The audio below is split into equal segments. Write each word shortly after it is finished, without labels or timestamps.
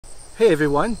Hey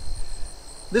everyone,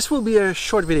 this will be a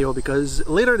short video because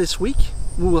later this week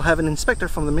we will have an inspector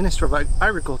from the Ministry of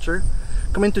Agriculture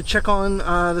come in to check on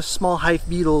the small hive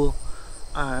beetle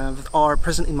that are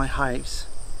present in my hives.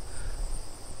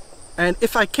 And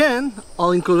if I can, I'll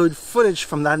include footage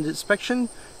from that inspection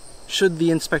should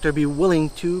the inspector be willing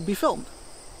to be filmed.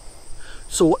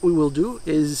 So what we will do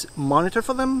is monitor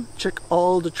for them, check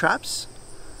all the traps,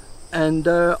 and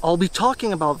I'll be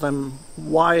talking about them,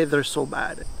 why they're so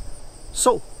bad.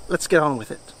 So let's get on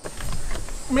with it.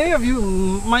 Many of you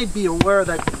might be aware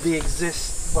that they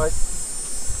exist, but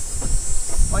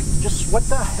like, just what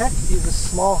the heck is a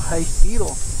small hive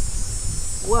beetle?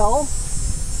 Well,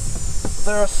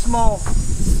 they're a small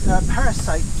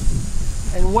parasite,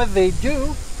 and what they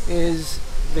do is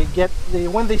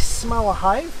when they smell a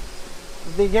hive,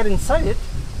 they get inside it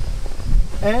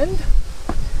and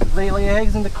they lay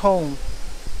eggs in the comb.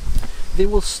 They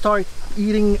will start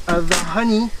eating the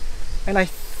honey, and I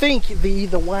think they eat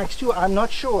the wax too, I'm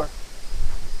not sure.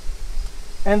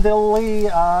 And they'll lay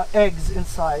eggs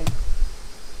inside.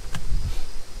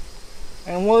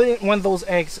 And when those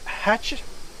eggs hatch,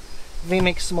 they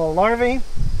make small larvae.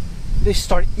 They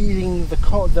start eating the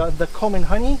comb and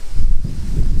honey,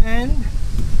 and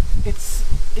they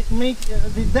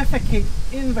defecate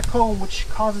in the comb, which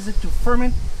causes it to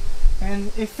ferment.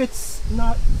 And if it's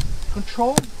not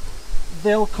controlled,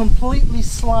 they'll completely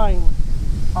slime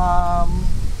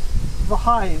the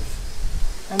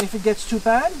hive, and if it gets too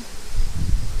bad,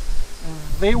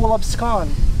 they will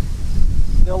abscond.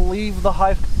 They'll leave the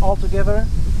hive altogether,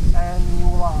 and you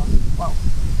will, well,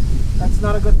 that's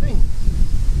not a good thing.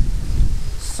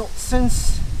 So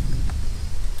since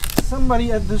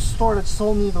somebody at the store that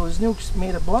sold me those nukes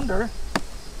made a blunder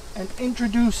and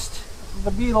introduced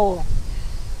the beetle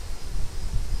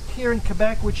here in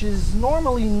Quebec, which is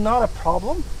normally not a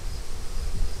problem.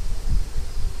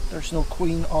 There's no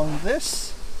queen on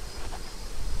this.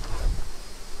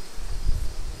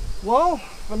 Well,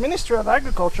 the Ministry of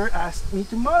Agriculture asked me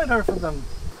to monitor for them.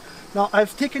 Now,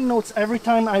 I've taken notes every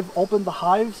time I've opened the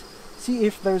hives, see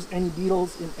if there's any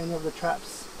beetles in any of the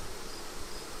traps.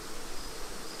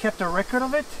 Kept a record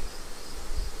of it.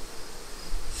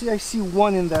 See, I see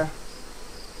one in there.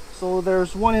 So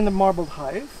there's one in the marbled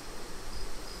hive.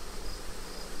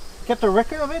 Kept a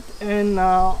record of it, and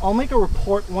I'll make a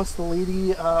report once the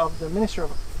lady of the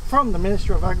from the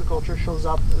Ministry of Agriculture shows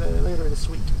up later this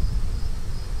week.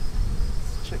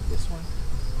 Let's check this one.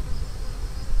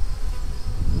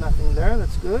 Nothing there,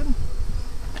 that's good.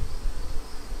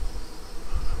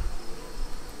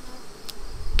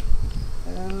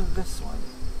 And this one.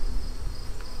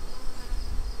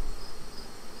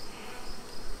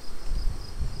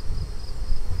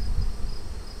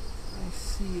 I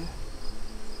see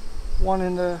one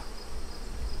in the,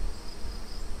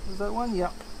 is that one?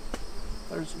 Yep,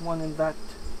 there's one in that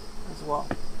as well.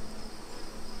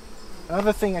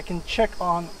 Another thing I can check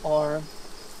on are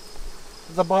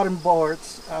the bottom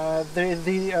boards.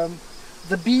 The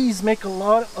bees make a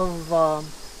lot of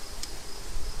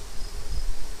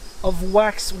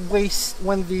wax waste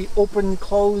when they open and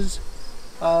close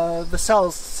the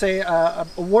cells. Say a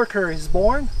worker is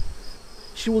born,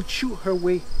 she will chew her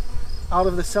way out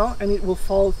of the cell, and it will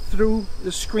fall through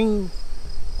the screen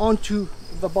onto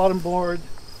the bottom board,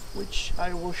 which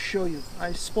I will show you.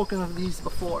 I've spoken of these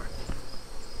before.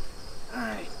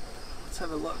 Alright, let's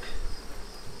have a look.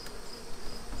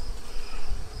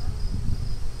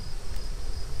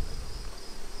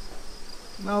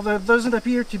 Now, there doesn't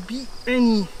appear to be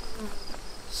any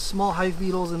small hive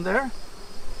beetles in there,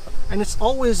 and it's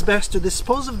always best to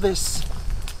dispose of this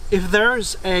if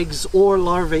there's eggs or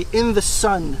larvae in the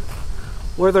sun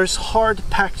where there's hard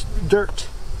packed dirt.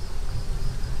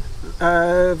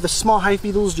 The small hive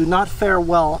beetles do not fare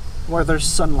well where there's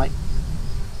sunlight.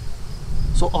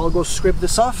 So I'll go scrape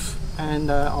this off, and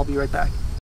I'll be right back.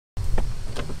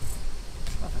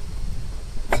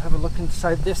 Let's have a look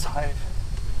inside this hive.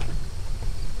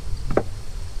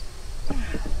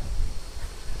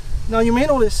 Now, you may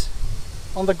notice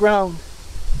on the ground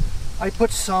I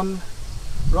put some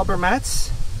rubber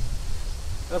mats.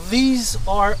 These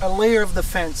are a layer of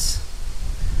defense.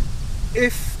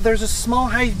 If there's a small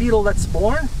hive beetle that's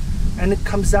born and it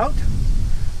comes out,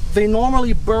 they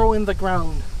normally burrow in the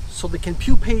ground so they can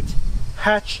pupate,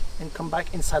 hatch, and come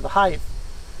back inside the hive.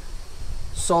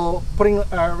 So putting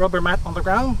a rubber mat on the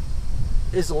ground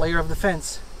is a layer of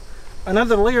defense.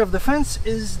 Another layer of defense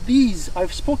is these.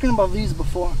 I've spoken about these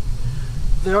before.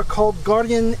 They are called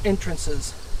guardian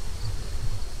entrances.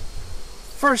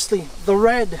 Firstly, the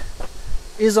red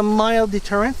is a mild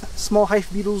deterrent. Small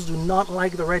hive beetles do not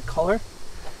like the red color.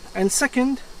 And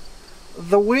second,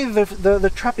 the way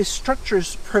the trap is structured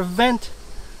prevent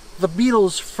the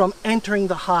beetles from entering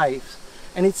the hive,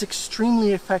 and it's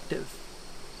extremely effective.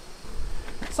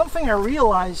 Something I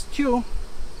realized too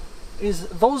is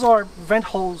those are vent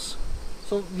holes,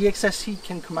 so the excess heat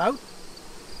can come out.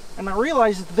 And I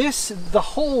realized the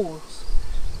holes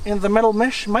in the metal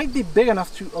mesh might be big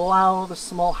enough to allow the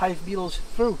small hive beetles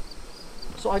through.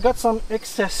 So I got some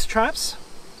excess traps.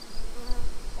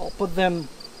 I'll put them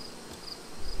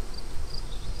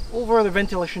over the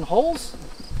ventilation holes,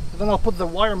 and then I'll put the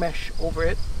wire mesh over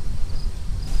it,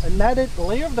 an added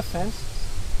layer of defense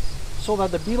so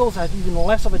that the beetles have even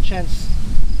less of a chance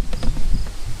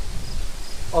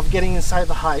of getting inside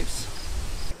the hives.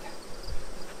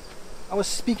 I was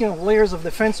speaking of layers of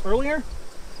defense earlier.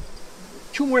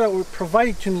 Two more that were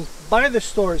provided to me by the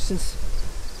stores, since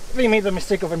they made the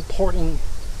mistake of importing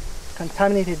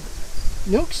contaminated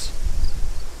nukes,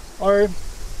 are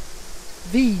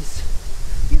these.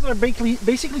 These are basically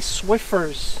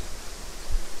Swiffers,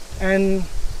 and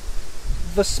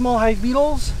the small hive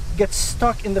beetles get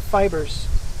stuck in the fibers,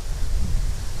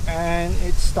 and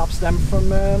it stops them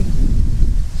from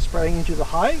spreading into the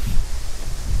hive.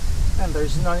 And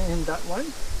there's none in that one.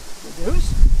 Good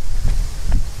news.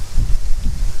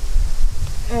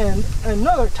 And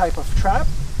another type of trap,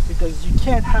 because you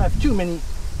can't have too many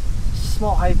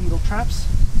small hive beetle traps,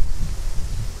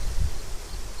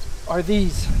 are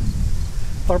these.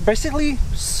 They're basically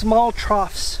small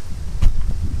troughs.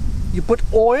 You put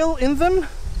oil in them.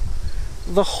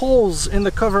 The holes in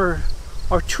the cover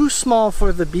are too small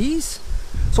for the bees.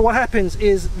 So what happens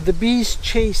is the bees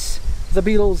chase the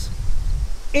beetles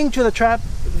into the trap,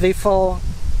 they fall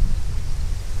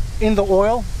in the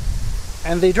oil,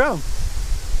 and they drown.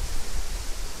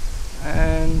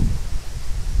 And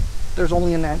there's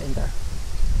only an ant in there.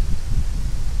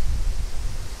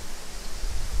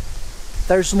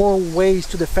 There's more ways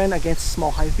to defend against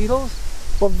small hive beetles,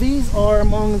 but these are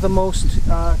among the most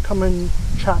common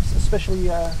traps, especially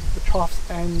the troughs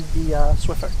and the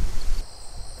Swiffer.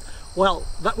 Well,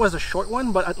 that was a short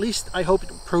one, but at least I hope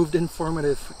it proved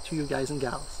informative to you guys and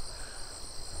gals.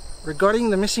 Regarding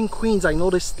the missing queens I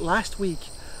noticed last week,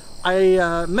 I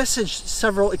messaged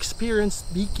several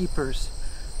experienced beekeepers,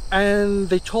 and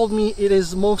they told me it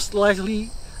is most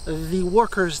likely the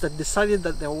workers that decided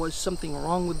that there was something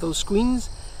wrong with those queens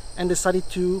and decided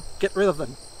to get rid of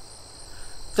them.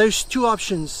 There's two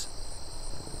options.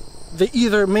 They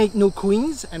either make new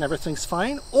queens and everything's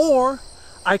fine, or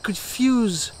I could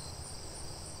fuse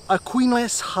a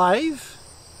queenless hive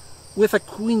with a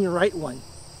queen right one.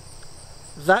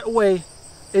 That way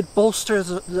it bolsters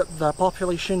the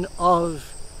population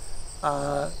of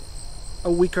a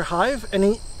weaker hive,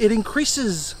 and it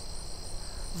increases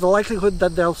the likelihood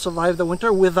that they'll survive the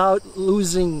winter without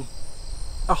losing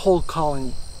a whole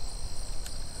colony.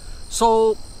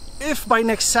 So if by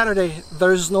next Saturday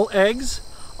there's no eggs,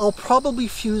 I'll probably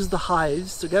fuse the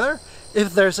hives together.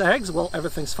 If there's eggs, well,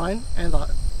 everything's fine, and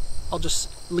I'll just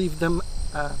leave them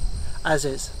as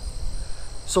is.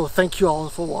 So thank you all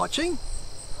for watching.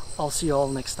 I'll see you all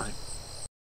next time.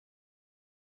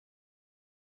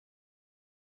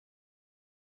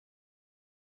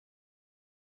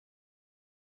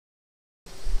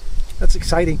 That's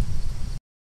exciting.